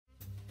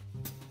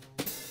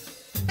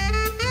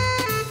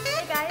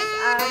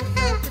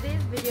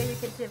here you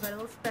can see I've got a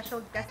little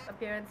special guest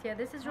appearance here.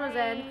 This is Hi.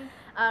 Roseanne.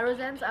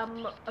 Roseanne's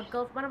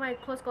one of my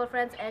close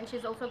girlfriends, and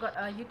she's also got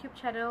a YouTube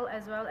channel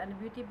as well and a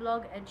beauty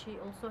blog, and she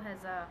also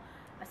has a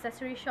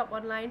accessory shop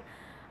online.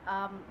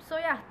 So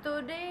yeah,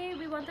 today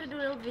we wanted to do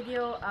a little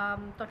video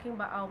talking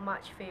about our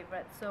March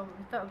favorites. So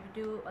we thought we'd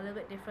do a little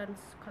bit different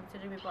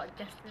considering we got a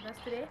guest with us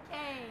today.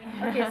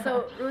 Hey. Okay,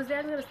 so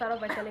Roseanne's going to start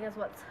off by telling us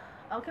what's...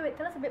 Okay, wait,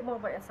 tell us a bit more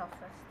about yourself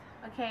first.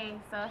 Okay,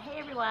 so hey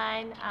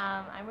everyone,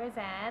 I'm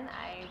Roseanne.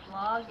 I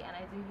vlog and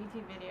I do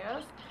YouTube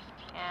videos,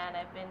 and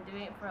I've been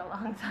doing it for a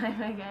long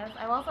time, I guess.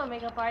 I'm also a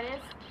makeup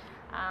artist.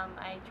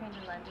 I trained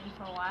in London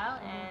for a while,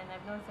 and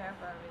I've known Sarah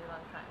for a really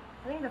long time.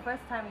 I think the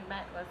first time we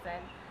met was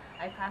when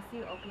I passed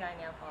you OPI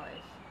nail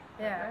polish.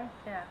 Yeah, Remember?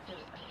 yeah.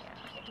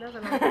 Okay. That was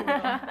a long time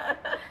ago.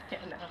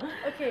 Yeah,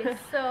 no. Okay,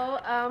 so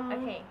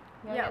Okay,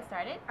 you want to get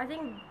started? I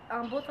think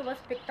both of us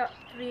picked up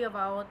 3 of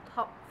our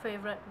top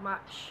favorite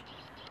March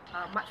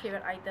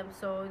favorite items.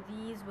 So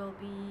these will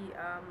be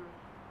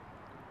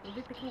we'll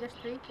be picking just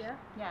 3, yeah?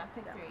 Yeah,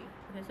 pick Yeah. 3.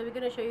 Okay, so we're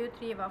gonna show you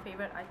 3 of our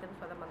favorite items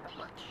for the month of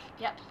March.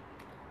 Yep.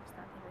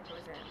 Starting with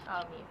Roseanne.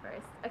 Oh, me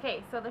first.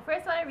 Okay, so the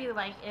first one I really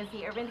like is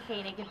the Urban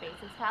Decay Naked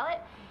Basics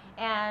palette,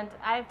 and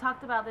I've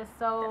talked about this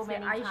That's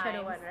many the eyeshadow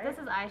times. one, right? This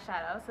is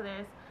eyeshadow, so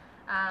there's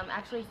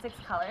actually 6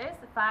 colors.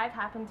 5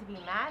 happen to be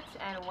matte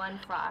and 1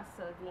 frost,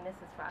 so Venus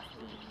is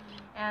frosty.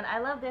 And I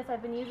love this.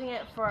 I've been using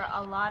it for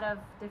a lot of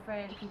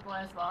different people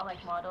as well,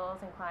 like models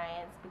and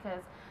clients,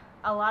 because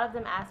a lot of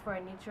them ask for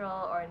a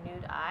neutral or a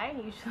nude eye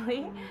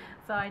usually.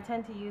 So I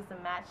tend to use the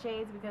matte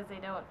shades because they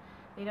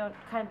don't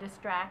kind of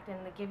distract,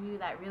 and they give you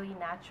that really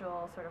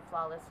natural sort of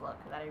flawless look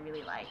that I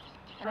really like.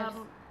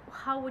 And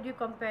how would you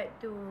compare it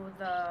to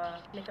the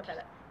makeup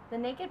palette? the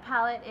Naked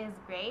palette is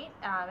great.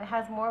 It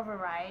has more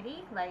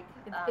variety, like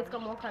It's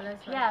got more colors,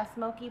 right? yeah,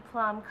 smoky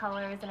plum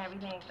colors and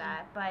everything like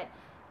that. But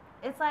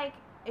it's like,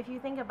 if you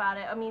think about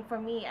it, I mean, for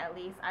me at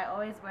least, I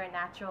always wear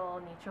natural,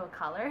 neutral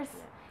colors.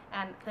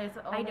 Yeah. And there's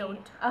only... I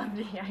don't.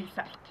 Yeah,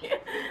 exactly.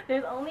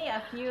 There's only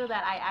a few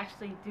that I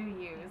actually do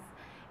use.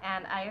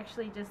 And I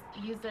actually just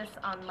use this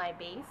on my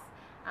base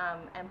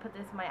and put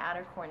this in my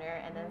outer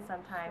corner. And then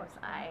sometimes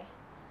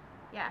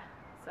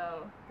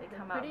so they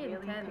come out really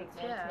intense,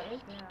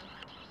 pigmented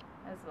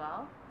yeah. as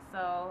well.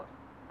 So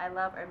I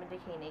love Urban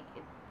Decay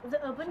Naked.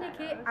 The Urban shadows.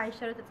 Decay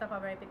eyeshadows itself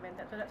are very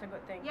pigmented, so that's a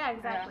good thing. Yeah,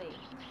 exactly.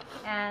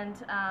 Yeah. And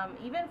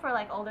even for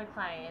like older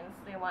clients,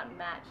 they want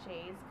matte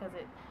shades because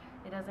it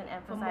doesn't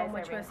emphasize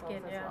their wrinkles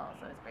skin, as well,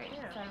 so it's great.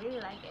 Yeah. So I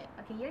really like it.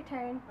 Okay, your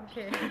turn.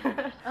 Okay.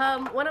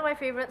 One of my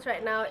favorites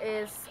right now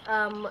is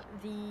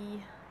the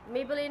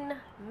Maybelline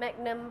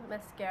Magnum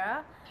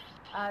mascara.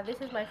 This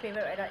is my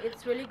favorite right now.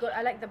 It's really good.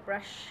 I like the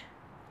brush.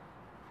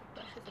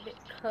 The brush is a bit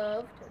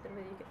curved. I don't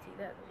know if you can see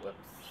that. Whoops.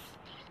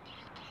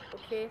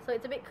 Okay, so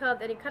it's a bit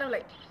curved and it kind of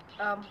like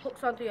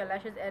hooks onto your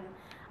lashes, and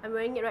I'm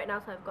wearing it right now,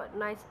 so I've got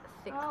nice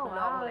thick long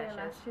lashes. Your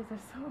lashes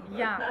are so good.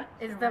 Yeah,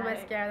 it's the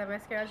mascara. The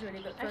mascara is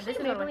really good. So actually, this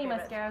is one of my Maybelline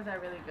favorites. mascaras are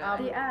really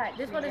good. They are.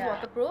 This one is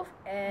waterproof,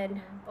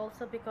 and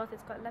also because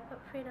it's got leopard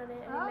print on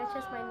it and it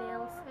matches my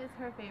nails. It's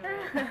her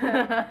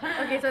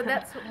favorite. Okay, so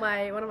that's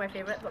one of my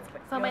favorites.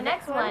 So my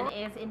next one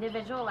is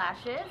individual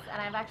lashes,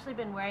 and I've actually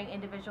been wearing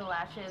individual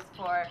lashes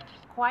for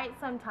quite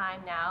some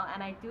time now,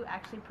 and I do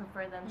actually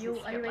prefer them to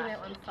strip Are you wearing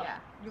that lashes. on top? Yeah.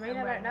 You're wearing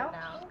that right now?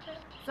 Okay.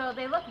 So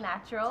they look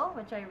natural,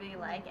 which I really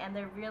like, and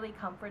they're really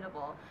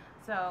comfortable.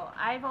 So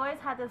I've always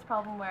had this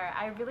problem where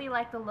I really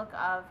like the look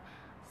of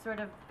sort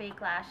of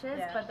fake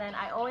lashes, but then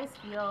I always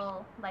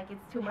feel like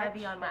it's too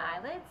heavy on my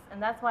eyelids,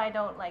 and that's why I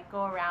don't like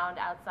go around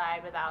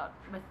outside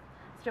with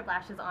strip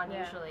lashes on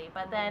usually.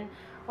 But then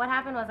what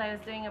happened was I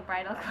was doing a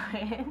bridal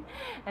client,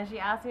 and she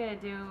asked me to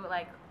do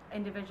like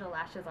individual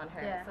lashes on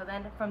her. Yeah. So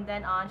then from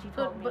then on she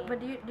told me. But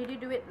did you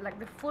do it like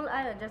the full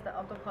eye or just the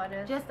outer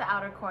corner? Just the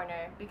outer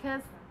corner,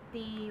 because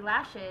the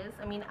lashes,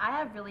 I mean, I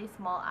have really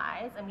small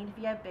eyes. I mean,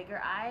 if you have bigger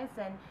eyes,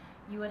 then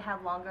you would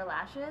have longer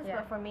lashes,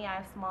 but for me I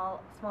have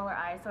smaller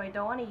eyes, so I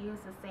don't want to use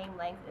the same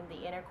length in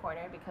the inner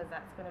corner because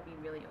that's going to be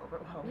really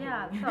overwhelming.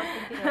 Yeah, that's what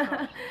I'm thinking as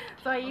well.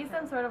 So I use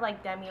them sort of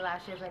like demi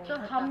lashes. And so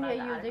how many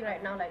are you using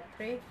right now? Like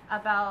 3?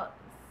 About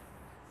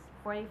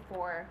 4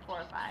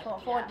 or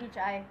 5. For each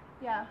eye.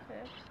 Yeah.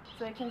 Okay.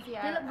 So you can see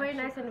they look very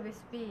nice and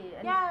wispy.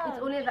 And yeah.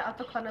 It's only the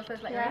outer corner, so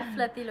it's like very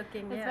flirty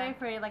looking. It's very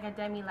pretty, like a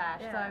demi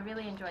lash. So I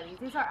really enjoy these.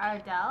 These are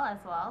Ardell as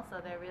well,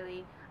 so they're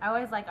really. I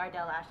always like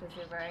Ardell lashes.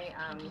 They're very.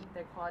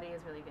 Their quality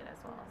is really good as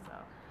well. So.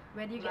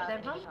 Where do you get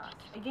them from?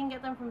 You can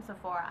get them from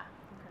Sephora.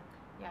 Okay.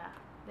 Yeah.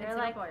 They're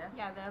like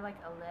they're like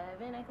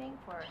 11, I think,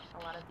 for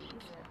a lot of these.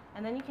 Yeah.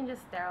 And then you can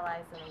just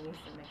sterilize them and use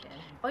them again.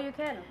 Oh, you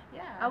can?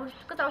 Yeah. I was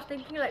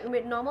thinking like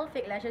with normal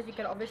fake lashes, you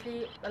can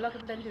obviously, a lot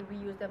of people tend to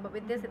reuse them, but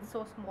with this it's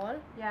so small.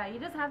 Yeah, you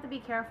just have to be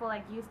careful,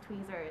 like use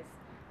tweezers,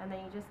 and then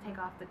you just take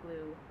off the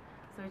glue.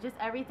 So just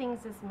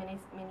everything's just mini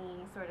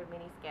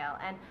scale.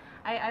 And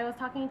I was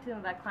talking to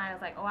that client, I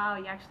was like, oh, wow,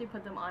 you actually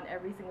put them on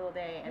every single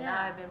day, and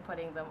now I've been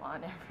putting them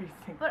on every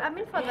single day. But I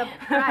mean, for the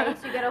price,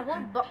 you get a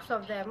whole box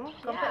of them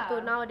compared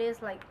to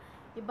nowadays, like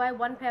You buy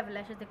one pair of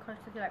lashes, they cost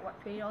you like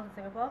what, $20 in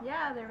Singapore?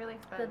 Yeah, they're really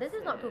expensive. So this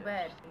is not too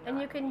bad. And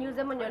you can use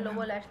them on your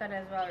lower lash line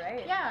as well,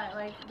 right? Yeah,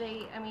 like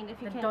I mean,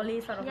 if you the can. dolly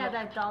sort of yeah, look.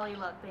 that dolly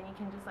look, then you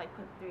can just like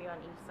put 3 on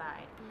each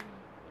side.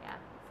 Yeah,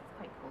 this is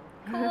quite cool.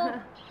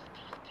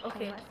 Cool.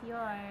 Okay. What's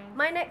yours?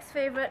 My next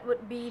favorite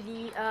would be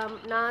the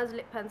NARS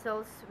lip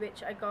pencils,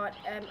 which I got.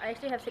 I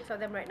actually have 6 of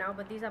them right now,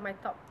 but these are my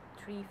top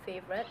 3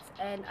 favorites,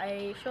 and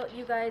I showed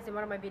you guys in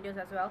one of my videos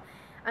as well.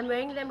 I'm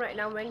wearing them right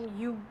now. I'm wearing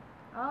You.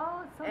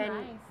 Oh, it's so And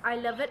nice. I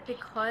love it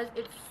because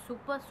it's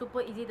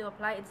super easy to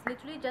apply. It's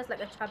literally just like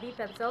a chubby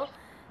pencil,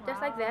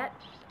 just like that,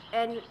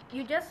 and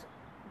you just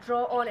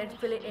draw on and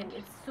fill it in.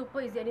 It's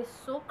super easy and it's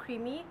so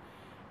creamy.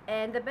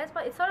 And the best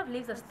part, it sort of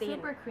leaves a stain.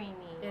 Super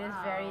creamy. It is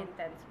very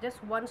intense.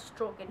 Just one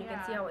stroke and you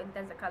can see how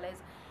intense the color is.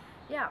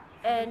 Yeah,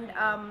 and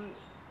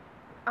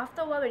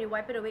after a while when you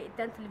wipe it away, it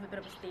tends to leave a bit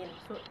of a stain.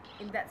 So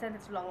in that sense,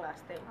 it's long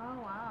lasting.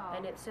 Oh wow.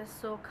 And it's just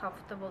so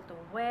comfortable to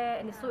wear,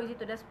 and it's so easy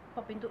to just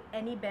pop into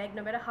any bag,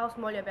 no matter how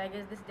small your bag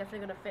is. This is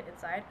definitely gonna fit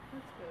inside.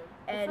 That's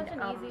good. And it's such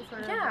an easy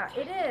sort of. yeah,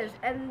 it is.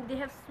 And they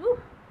have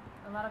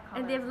a lot of colors.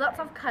 and they have lots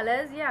of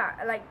colors. Yeah,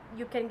 like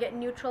you can get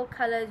neutral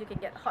colors, you can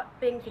get hot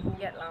pink, you can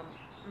get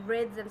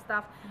reds and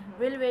stuff.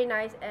 Really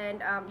nice.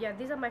 And yeah,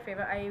 these are my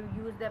favorite. I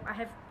use them. I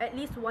have at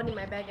least one in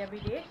my bag every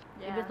day.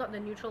 If it's not the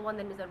neutral one,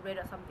 then it's a red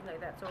or something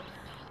like that. So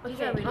these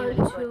are really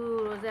good.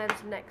 To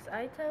Roseanne's next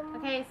item.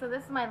 Okay, so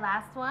this is my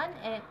last one.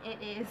 It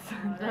is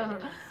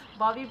the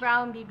Bobbi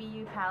Brown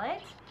BBU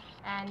palette,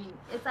 and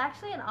it's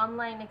actually an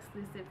online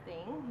exclusive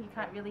thing. You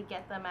can't really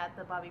get them at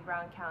the Bobbi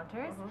Brown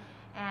counters.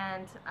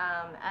 And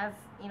as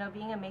you know,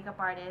 being a makeup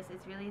artist,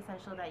 it's really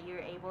essential that you're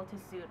able to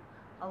suit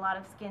a lot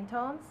of skin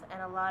tones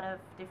and a lot of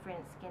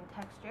different skin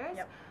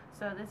textures.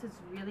 So this is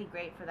really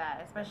great for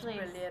that, especially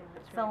if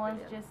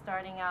someone's just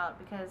starting out,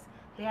 because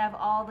they have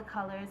all the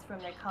colors from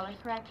their color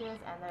correctors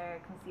and their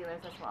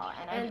concealers as well.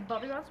 And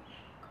Bobbi Brown's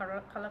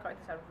color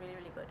correctors are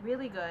really good.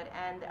 Really good,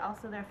 and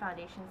also their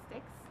foundation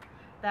sticks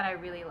that I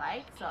really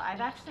like. So I've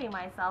actually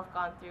myself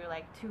gone through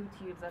like 2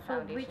 tubes of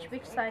foundation sticks.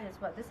 Which side is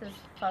what? This is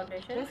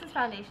foundation? This is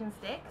foundation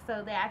stick.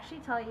 So they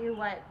actually tell you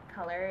what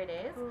color it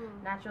is.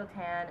 Natural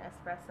tan,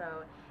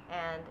 espresso,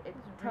 and it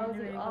tells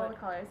you all the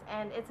colors.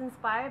 And it's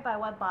inspired by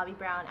what Bobbi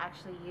Brown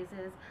actually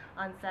uses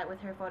on set with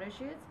her photo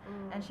shoots.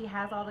 And she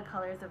has all the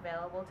colors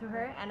available to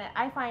her. And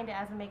I find it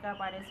as a makeup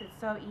artist, it's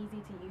so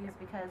easy to use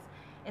because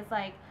it's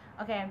like,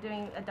 okay, I'm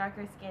doing a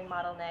darker skin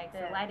model next,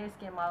 a lighter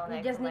skin model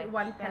next. You just need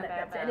one palette,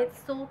 and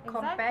it's so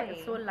compact,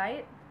 it's so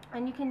light.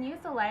 And you can use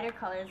the lighter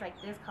colors like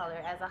this color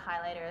as a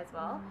highlighter as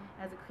well,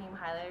 as a cream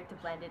highlighter to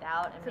blend it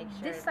out and make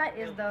sure. This side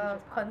is the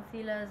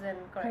concealers and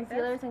correctors.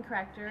 Concealers and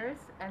correctors,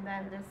 and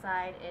then this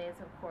side is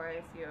of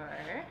course your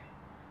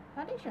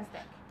foundation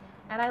stick.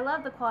 And I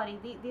love the quality.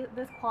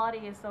 This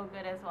quality is so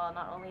good as well.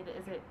 Not only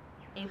is it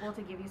able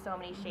to give you so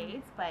many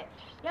shades, but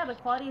yeah, the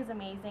quality is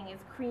amazing.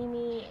 It's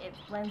creamy, it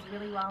blends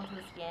really well into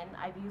the skin.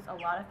 I've used a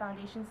lot of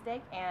foundation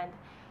stick, and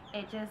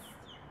it just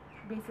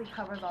basically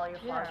covers all your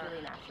flaws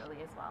really naturally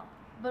as well.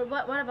 But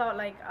what about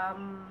like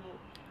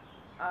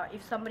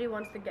if somebody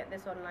wants to get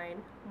this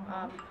online,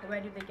 where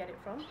do they get it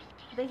from?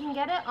 They can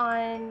get it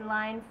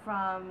online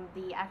from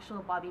the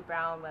actual Bobbi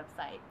Brown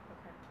website.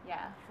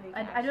 Yeah. So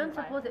I don't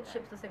suppose it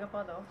ships to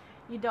Singapore though.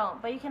 You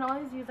don't, but you can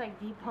always use like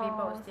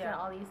Depot and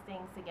all these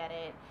things to get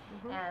it.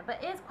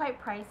 But it is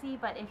quite pricey.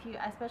 But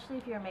especially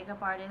if you're a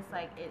makeup artist,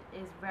 like it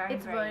is very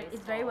it's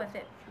very worth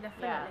it.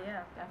 Definitely,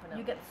 yeah. Definitely.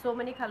 You get so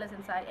many colors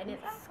inside, and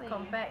it's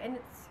compact, and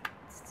it's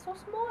so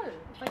small.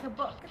 It's like a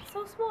book. It's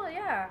so small,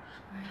 yeah.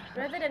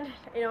 Rather than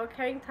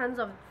carrying tons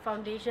of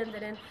foundations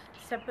and then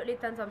separately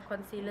tons of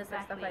concealers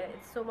and stuff like that,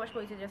 it's so much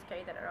more easy to just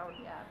carry that around.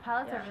 Yeah,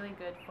 palettes are really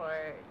good for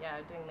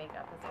doing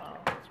makeup as well.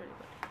 It's really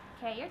good.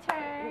 Okay, your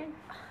turn.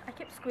 I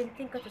keep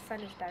squinting because the sun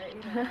is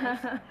directly in my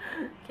face.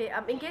 Okay,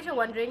 in case you're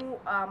wondering,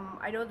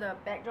 I know the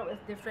backdrop is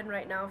different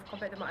right now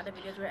compared to my other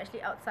videos. We're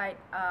actually outside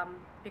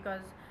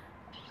because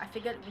I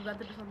figured we wanted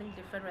to do something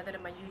different rather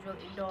than my usual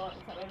indoor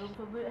inside my room.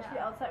 So we're actually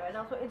outside right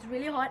now. So it's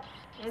really hot.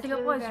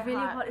 Singapore is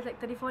really hot. It's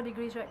like 34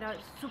 degrees right now.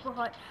 It's super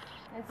hot.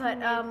 But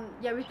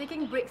yeah, we're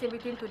taking breaks in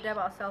between to dab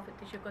ourselves with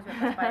tissue because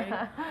we're perspiring.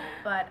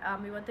 But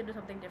we want to do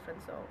something different.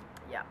 So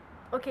yeah.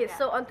 Okay,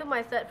 so on to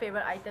my third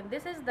favorite item.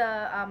 This is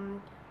the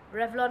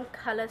Revlon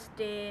Color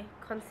Stay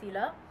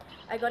Concealer.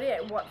 I got it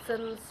at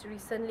Watson's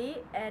recently,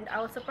 and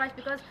I was surprised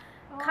because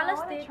Color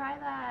Stay. Try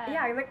that.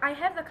 Yeah, like I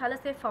have the Color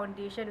Stay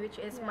foundation, which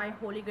is my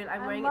holy grail.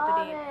 I'm wearing it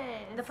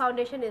today. The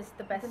foundation is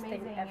the best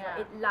thing ever.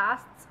 It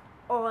lasts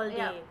all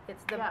day.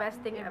 It's the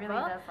best thing ever. It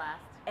really does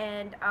last.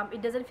 And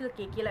it doesn't feel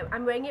cakey. Like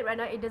I'm wearing it right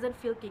now, it doesn't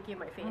feel cakey in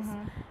my face.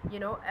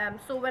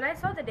 So when I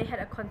saw that they had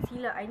a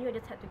concealer, I knew I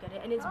just had to get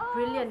it, and it's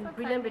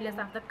brilliant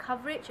stuff. The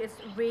coverage is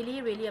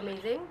really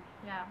amazing.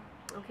 Yeah.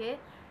 Okay,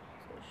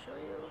 so I'll show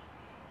you.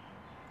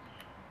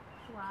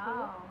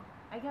 Wow.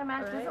 I can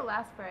imagine this will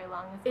last very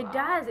long as well.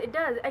 It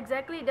does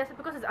exactly. That's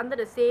because it's under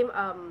the same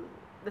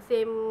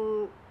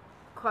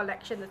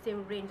collection, the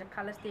same range, the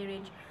Color Stay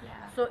range.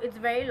 Yeah. So it's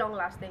very long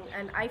lasting,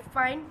 and I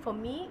find for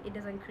me it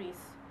doesn't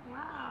crease.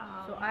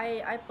 Wow. So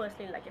I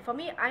personally like it. For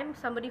me, I'm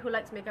somebody who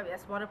likes makeup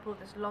that's waterproof,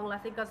 that's long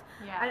lasting, because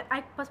Yeah.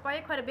 I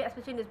perspire quite a bit,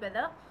 especially in this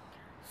weather.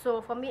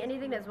 So for me,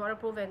 anything that's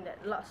waterproof and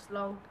that lasts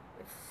long,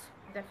 it's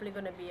definitely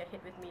gonna be a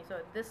hit with me.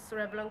 So this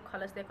Revlon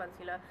Color Stay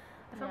Concealer,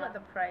 I forgot Yeah. the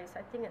price.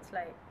 I think it's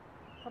like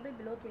probably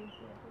below 20. I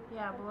think.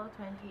 Yeah, below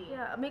 20.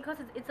 Yeah, I mean, because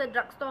it's a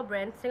drugstore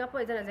brand.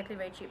 Singapore isn't exactly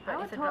very cheap, but I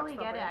would it's a totally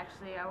drugstore get it brand.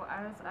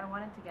 actually. I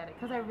wanted to get it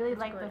because I really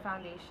It's like the good.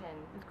 foundation.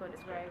 It's good.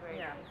 It's very very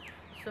yeah. good.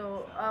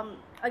 So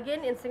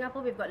again in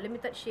Singapore we've got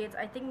limited shades.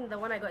 I think the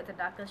one I got is the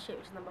darkest shade,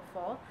 which is number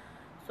 4.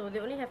 So they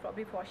only have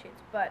probably 4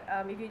 shades. But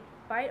if you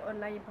buy it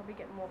online, you probably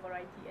get more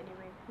variety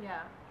anyway.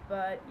 Yeah.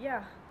 But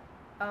yeah,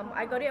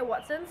 I got it at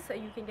Watson's. So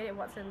you can get it at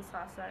Watson's,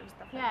 Sasa, and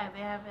stuff. Yeah, like that.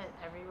 they have it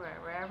everywhere,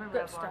 wherever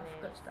Good Revlon stuff.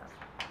 is. Good stuff.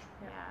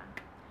 Yeah.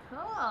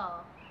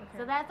 Cool. Okay.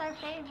 So that's our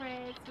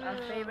favorites. Our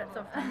Woo. favorites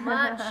of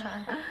March.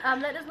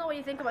 Let us know what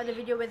you think about the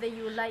video, whether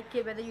you like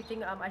it, whether you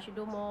think I should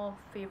do more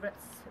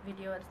favorites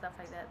video and stuff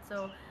like that.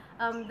 So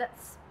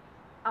that's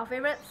our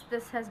favorites.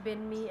 This has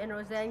been me and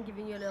Roseanne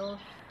giving you a little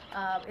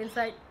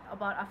insight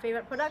about our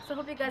favorite products. So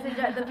hope you guys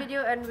enjoyed the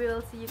video, and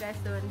we'll see you guys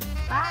soon.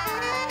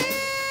 Bye.